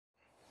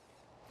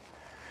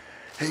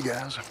Hey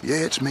guys, yeah,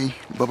 it's me,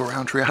 Bubba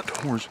Roundtree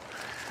Outdoors.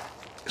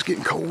 It's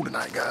getting cold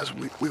tonight, guys.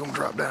 We're gonna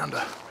drop down to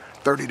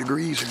 30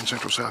 degrees here in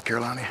Central South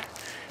Carolina.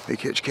 They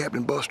catch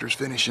Captain Buster's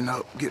finishing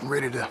up, getting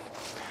ready to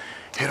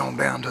head on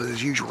down to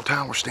his usual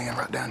tower stand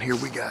right down here.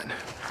 We got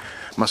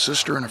my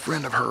sister and a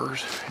friend of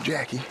hers,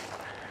 Jackie,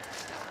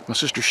 my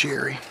sister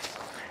Sherry,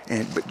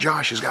 but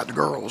Josh has got the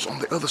girls on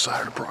the other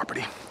side of the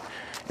property.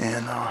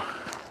 And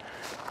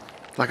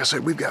like I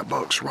said, we've got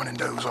bucks running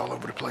does all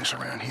over the place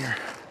around here.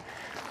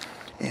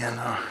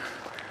 And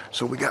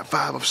so we got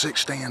 5 of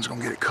 6 stands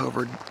gonna get it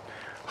covered.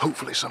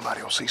 Hopefully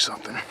somebody will see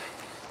something.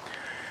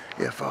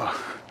 If I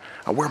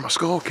wear my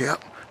skull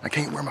cap, I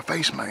can't wear my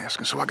face mask,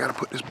 and so I gotta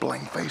put this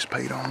blame face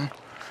paint on,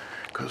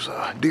 because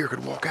deer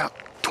could walk out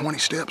 20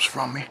 steps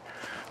from me.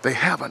 They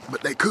haven't,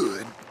 but they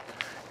could.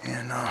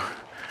 And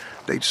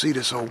they'd see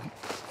this old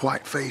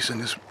white face and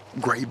this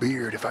gray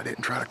beard if I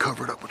didn't try to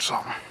cover it up with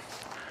something.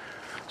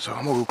 So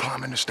I'm gonna go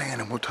climb in the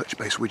stand and we'll touch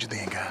base with you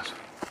then, guys.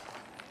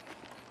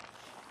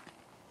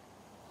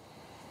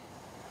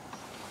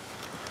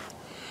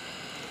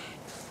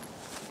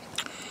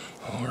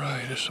 All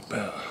right, it's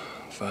about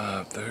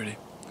 5:30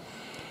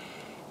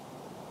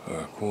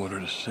 or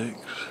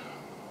 5:45.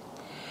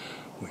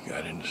 We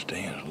got in the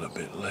stands a little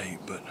bit late,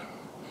 but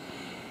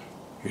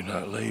you're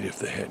not late if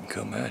they hadn't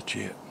come out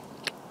yet.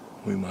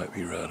 We might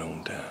be right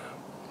on time.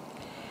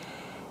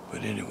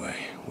 But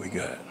anyway, we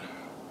got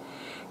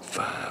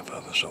 5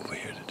 of us over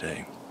here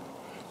today.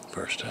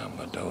 First time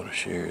my daughter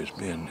Sherry's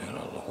been in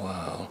a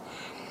while,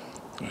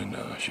 and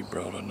she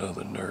brought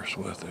another nurse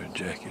with her,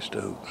 Jackie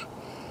Stokes.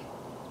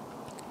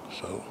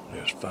 So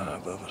there's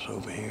 5 of us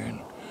over here,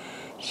 and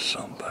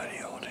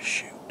somebody ought to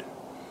shoot.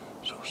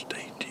 So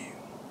stay tuned.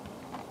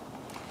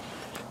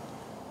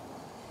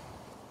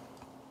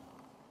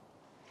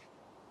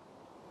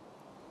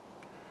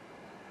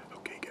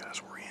 Okay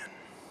guys, we're in.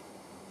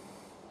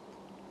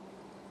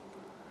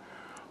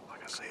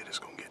 Like I said, it's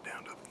gonna get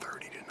down to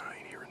 30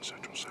 tonight here in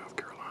Central South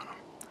Carolina.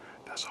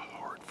 That's a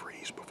hard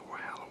freeze before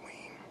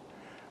Halloween.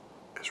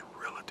 It's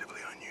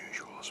relatively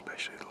unusual,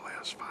 especially the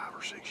last 5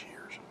 or 6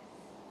 years.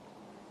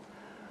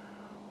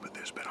 But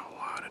there's been a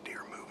lot of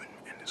deer moving,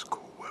 and this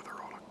cool weather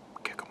ought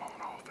to kick them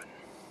on off and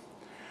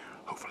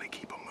hopefully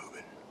keep them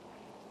moving.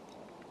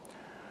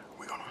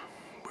 We're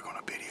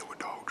gonna video a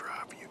dog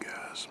drive for you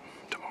guys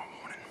tomorrow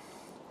morning,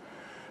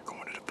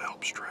 going to the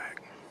Phelps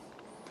track.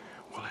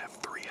 We'll have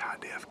 3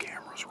 high-def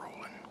cameras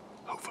rolling.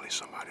 Hopefully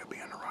somebody will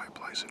be in the right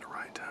place at the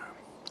right time.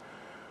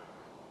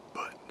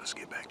 But let's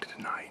get back to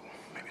tonight.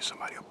 Maybe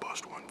somebody will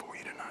bust one for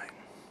you tonight.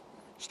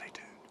 Stay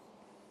tuned.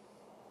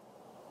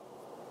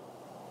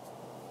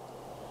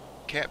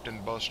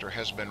 Captain Buster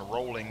has been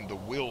rolling the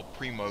Will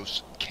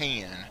Primos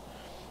can,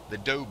 the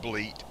doe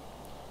bleat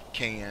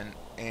can,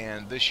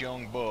 and this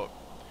young buck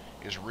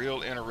is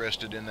real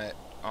interested in that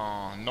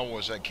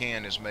noise that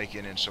can is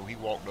making, and so he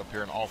walked up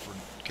here and offered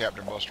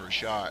Captain Buster a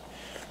shot.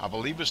 I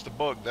believe it's the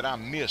buck that I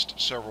missed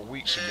several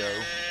weeks ago.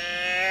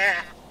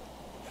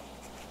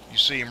 You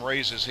see him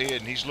raise his head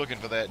and he's looking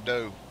for that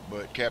doe,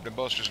 but Captain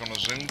Buster's going to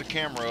zoom the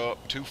camera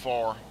up too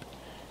far.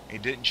 He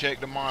didn't check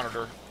the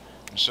monitor,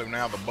 and so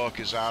now the buck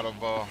is out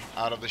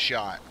of the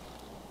shot.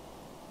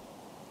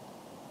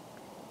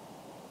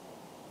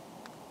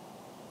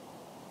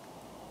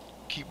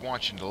 Keep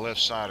watching the left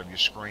side of your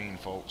screen,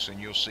 folks, and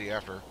you'll see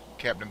after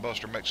Captain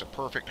Buster makes a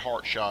perfect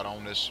heart shot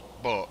on this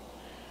buck,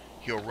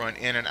 he'll run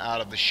in and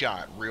out of the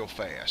shot real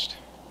fast.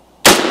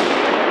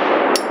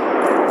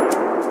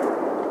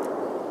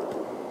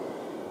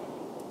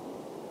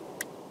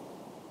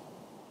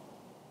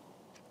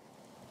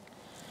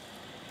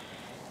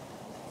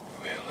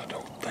 Well, I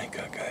don't think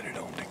I got it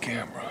on the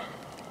camera.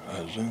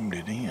 I zoomed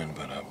it in,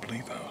 but I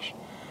believe I was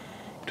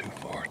too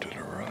far to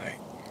the right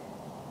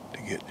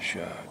to get the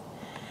shot.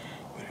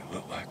 But it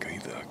looked like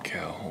either a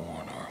cow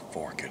horn or a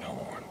forked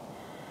horn.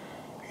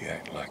 He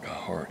acted like a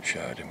heart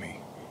shot at me,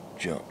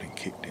 jumped and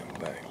kicked him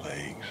back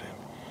legs,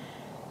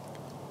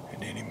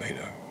 and then he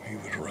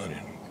was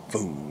running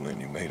full,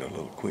 and he made a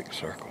little quick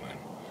circle and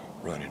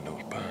running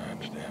those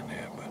pines down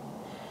there, but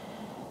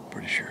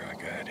pretty sure I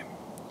got him.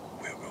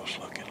 We'll go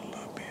look it a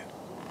little bit.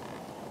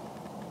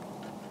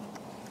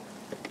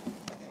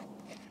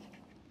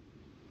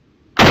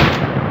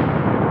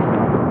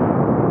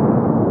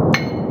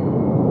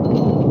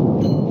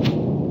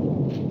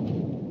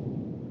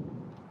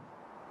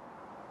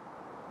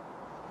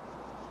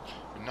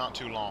 Not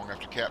too long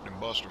after Captain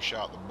Buster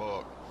shot the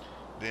buck,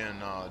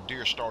 then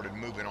deer started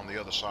moving on the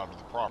other side of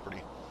the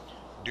property.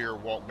 Deer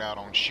walked out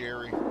on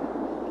Sherry,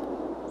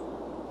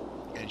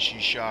 and she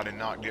shot and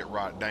knocked it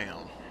right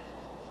down.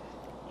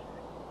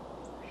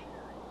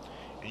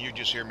 And you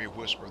just hear me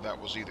whisper, that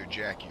was either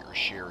Jackie or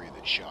Sherry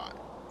that shot.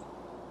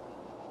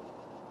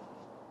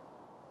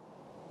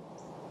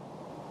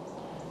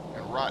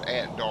 And right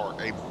at dark,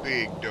 a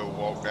big doe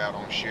walked out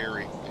on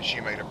Sherry, and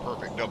she made a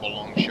perfect double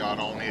lung shot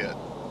on it.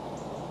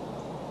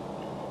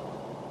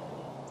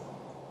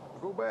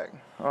 Go back.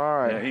 All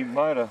right.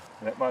 Yeah,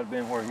 that might have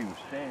been where he was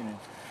standing,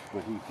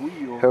 but he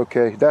wheeled.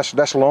 Okay,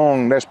 that's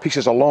long. That's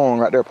pieces of long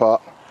right there,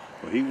 Pop.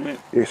 Well, he went.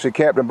 You see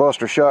Captain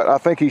Buster shot, I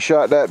think he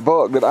shot that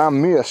buck that I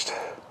missed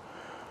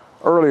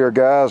earlier,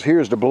 guys.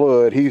 Here's the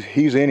blood.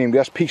 He's in him.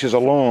 That's pieces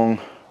of lung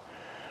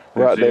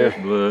right there.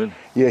 That's blood.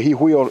 Yeah, he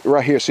wheeled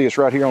right here. See, it's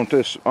right here on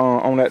this,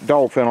 on that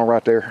dog fennel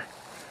right there.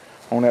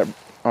 On that,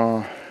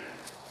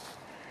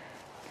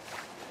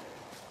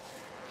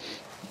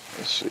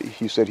 let's see,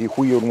 he said he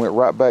wheeled and went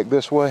right back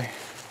this way.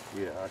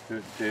 Yeah, I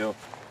couldn't tell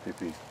if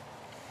he,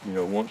 you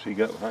know, once he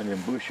got behind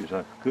them bushes,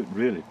 I couldn't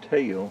really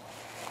tell.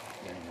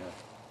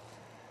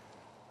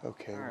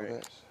 Okay, All well right.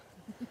 that's...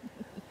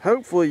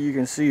 Hopefully you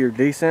can see her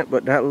decent,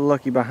 but that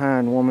lucky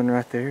behind woman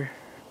right there,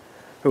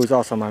 who was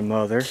also my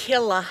mother.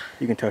 Killer.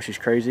 You can tell she's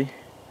crazy.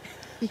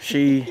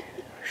 She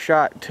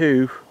shot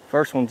two.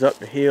 First one's up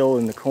the hill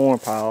in the corn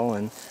pile,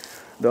 and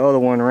the other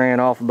one ran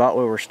off about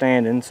where we're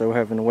standing, so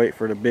having to wait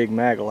for the big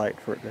Maglite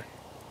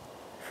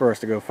for us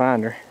to go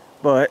find her.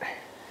 But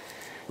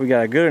we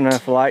got a good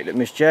enough light that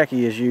Miss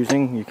Jackie is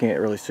using. You can't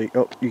really see,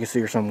 oh, you can see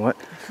her somewhat.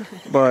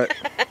 But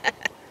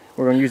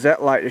we're gonna use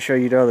that light to show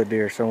you the other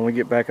deer. So when we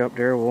get back up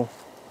there,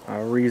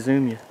 I'll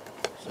re-zoom you.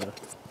 So,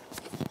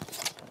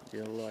 see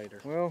you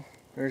later. Well,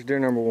 there's deer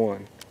number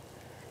one.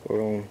 We're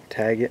gonna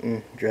tag it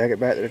and drag it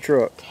back to the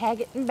truck.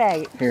 Tag it and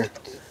bag it. Here,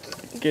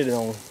 get it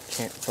on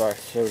campfire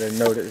so they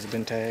know that it's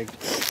been tagged.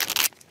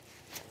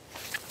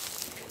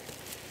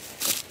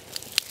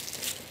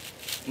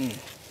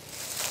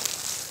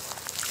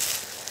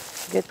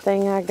 Good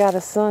thing I got a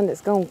son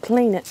that's gonna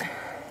clean it.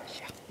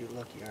 Yeah, you're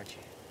lucky, aren't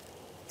you?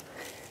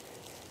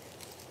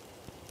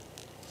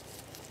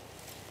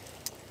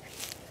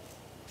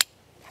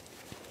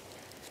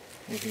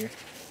 Right here.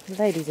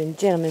 Ladies and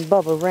gentlemen,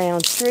 Bubba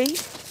Roundtree.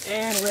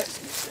 And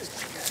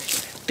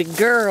The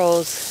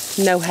girls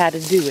know how to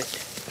do it.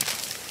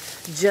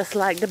 Just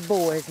like the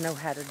boys know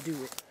how to do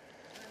it.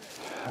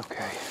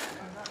 Okay.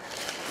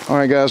 All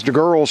right, guys, the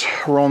girls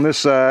were on this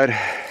side.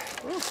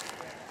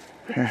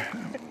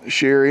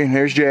 Sherry, and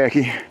there's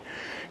Jackie.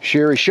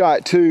 Sherry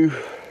shot two.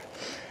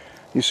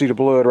 You see the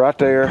blood right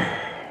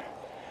there.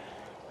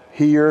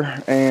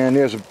 Here, and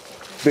there's a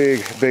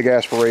big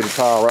aspirated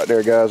pile right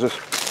there, guys.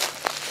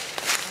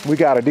 We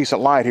got a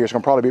decent light here. It's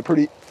gonna probably be a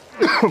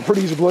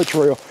pretty easy blood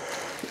trail.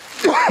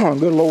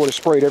 Good Lord, it's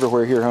sprayed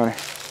everywhere here, honey.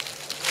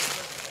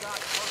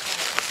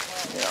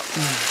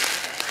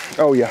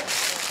 Yeah. Oh yeah.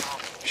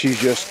 She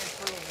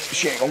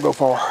ain't gonna go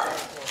far.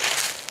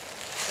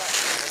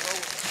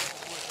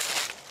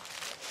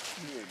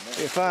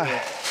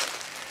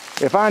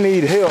 If I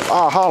need help,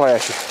 I'll holler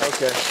at you.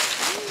 okay.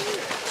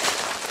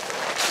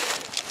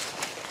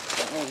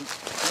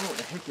 What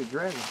the heck you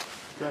dragging?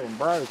 Dragging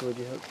briars with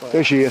you.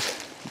 There she is.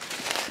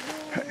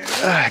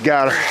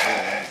 Got her.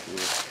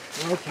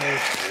 Okay.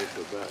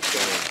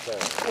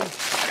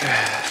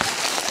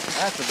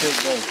 That's a big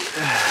one.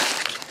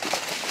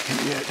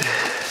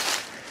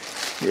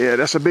 Yeah,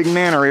 that's a big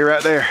nannery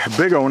right there.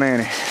 Big old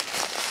nanny.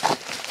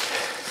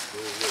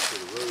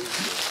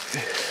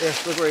 Yeah,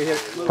 look where he hit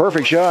it.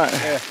 Perfect shot.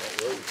 Yeah.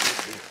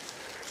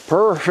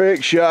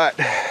 Perfect shot.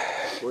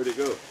 Where'd it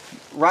go?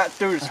 Right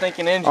through the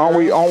stinking engine.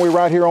 Aren't we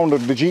right here on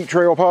the Jeep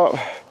trail, Pop?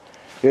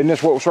 Isn't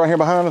this what's right here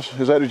behind us?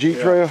 Is that the Jeep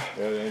trail?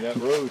 Yeah, and that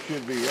road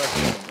should be up.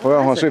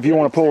 Well, let's see if you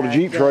want to pull the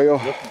Jeep trail.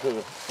 Looking to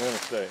the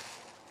interstate.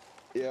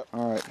 Yep.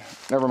 All right.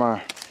 Never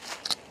mind.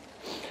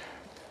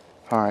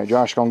 All right,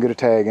 Josh gonna get a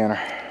tag in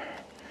her.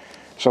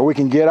 So we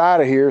can get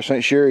out of here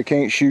since Sherry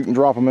can't shoot and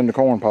drop them in the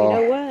corn pile.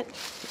 You know what?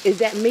 Is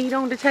that meat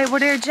on the table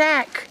there,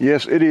 Jack?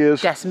 Yes, it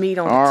is. That's meat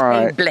on All the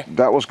right. table.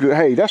 That was good.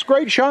 Hey, that's a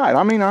great shot.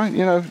 I mean,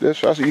 you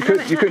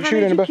couldn't shoot How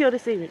many anybody. did you kill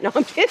this evening? No,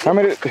 I'm kidding. How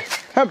many?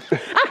 I'm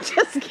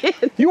just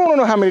kidding. You want to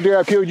know how many deer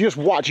I've killed? You just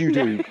watch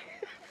YouTube.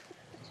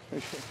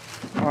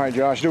 All right,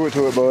 Josh, do it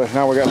to it, bud.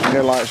 Now we got some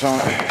headlights on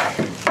it.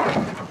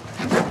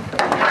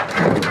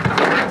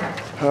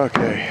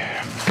 Okay.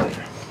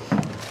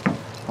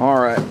 All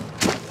right.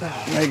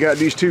 They got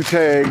these two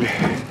tagged.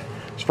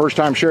 It's the first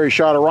time Sherry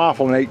shot a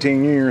rifle in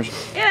 18 years.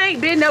 It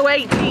ain't been no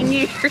 18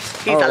 years.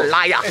 He's a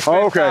liar.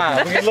 Oh,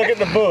 okay. We can look at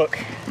the book.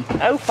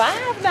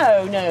 05?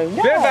 No. Been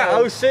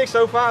about 06,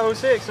 05,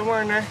 06,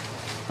 somewhere in there.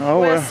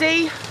 Oh, Well,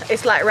 see,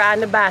 it's like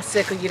riding a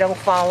bicycle. You don't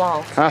fall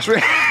off. I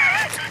swear.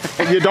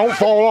 You don't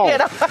fall off. You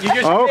know?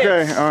 You just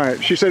Okay, missed. all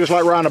right. She said it's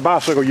like riding a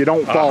bicycle. You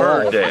don't fall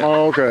heard off. that.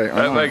 Oh, okay.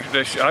 That makes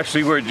this, I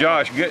see where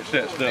Josh gets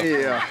that stuff.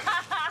 Yeah.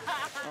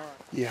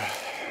 Yeah.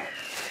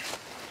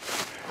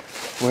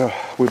 Well,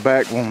 we're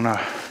back on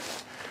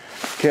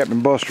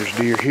Captain Buster's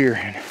deer here,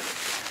 and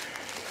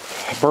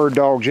bird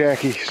dog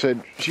Jackie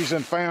said she's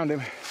done found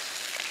him.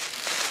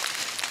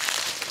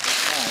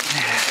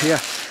 Yeah,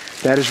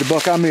 that is the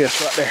buck I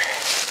missed right there.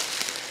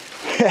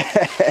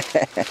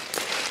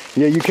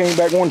 Yeah, you came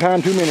back one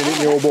time too many,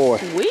 didn't you, old boy?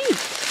 Sweet.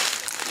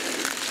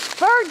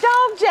 Bird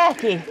dog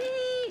Jackie.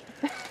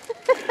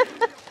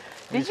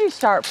 Did you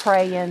start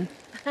praying?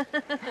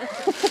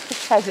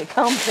 Has it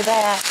come to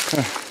that?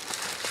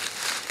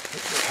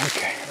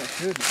 Okay.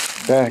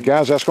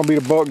 Guys, that's gonna be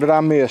the buck that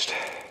I missed.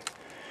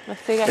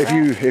 Let's see that.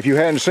 If you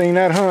hadn't seen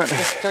that hunt,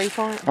 Just 3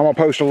 point. I'm gonna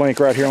post a link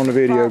right here on the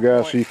video,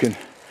 guys, so you can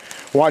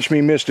watch me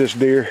miss this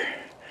deer.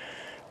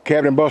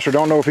 Captain Buster,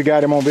 don't know if he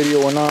got him on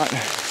video or not.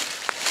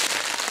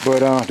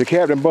 But the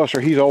Captain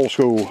Buster, he's old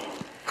school.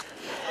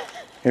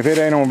 If it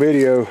ain't on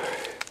video,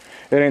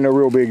 it ain't no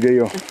real big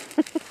deal.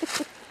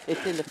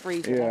 It's in the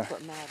freezer, Yeah. that's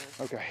what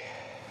matters. Okay.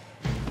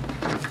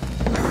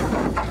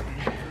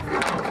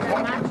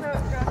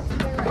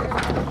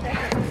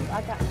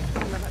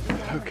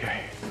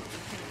 Okay.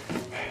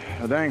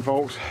 Now dang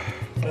folks,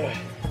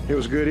 it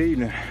was a good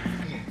evening.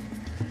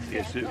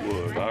 Yes, it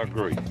was. I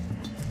agree.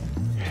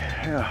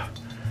 Yeah.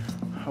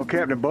 Oh,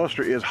 Captain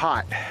Buster is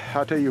hot.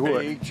 I'll tell you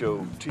what.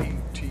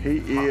 H-O-T-T. He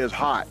is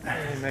hot.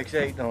 He makes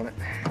 8 on it.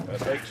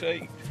 That makes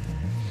 8.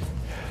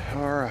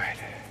 All right.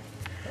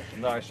 That's a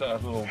nice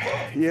size little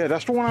buck. Yeah,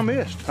 that's the one I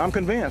missed. I'm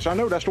convinced. I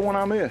know that's the one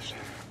I missed.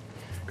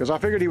 Because I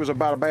figured he was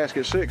about a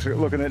basket 6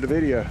 looking at the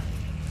video.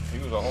 He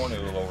was a horny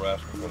little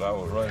rascal, but I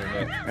was running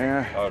that.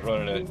 Yeah. I was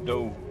running that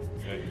doe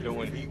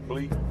and heat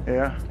bleed,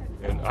 Yeah.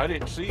 and I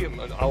didn't see him.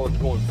 And I was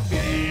going,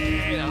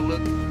 and I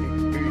looked.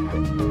 Here he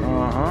comes.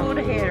 Uh-huh. Pull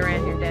the head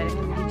around here, Daddy.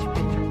 Get your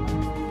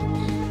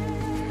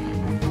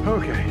picture.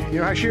 Okay. You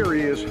know how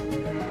Sherry is.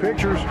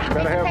 Pictures.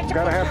 Gotta have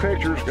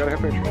pictures. Gotta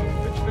have pictures.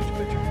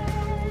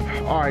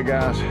 Picture. All right,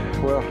 guys.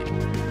 Well,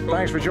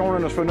 thanks for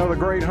joining us for another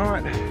great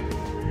hunt.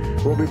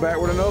 We'll be back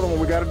with another one.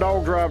 We got a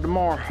dog drive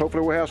tomorrow.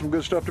 Hopefully we'll have some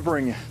good stuff to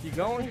bring you. You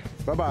going?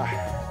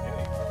 Bye-bye.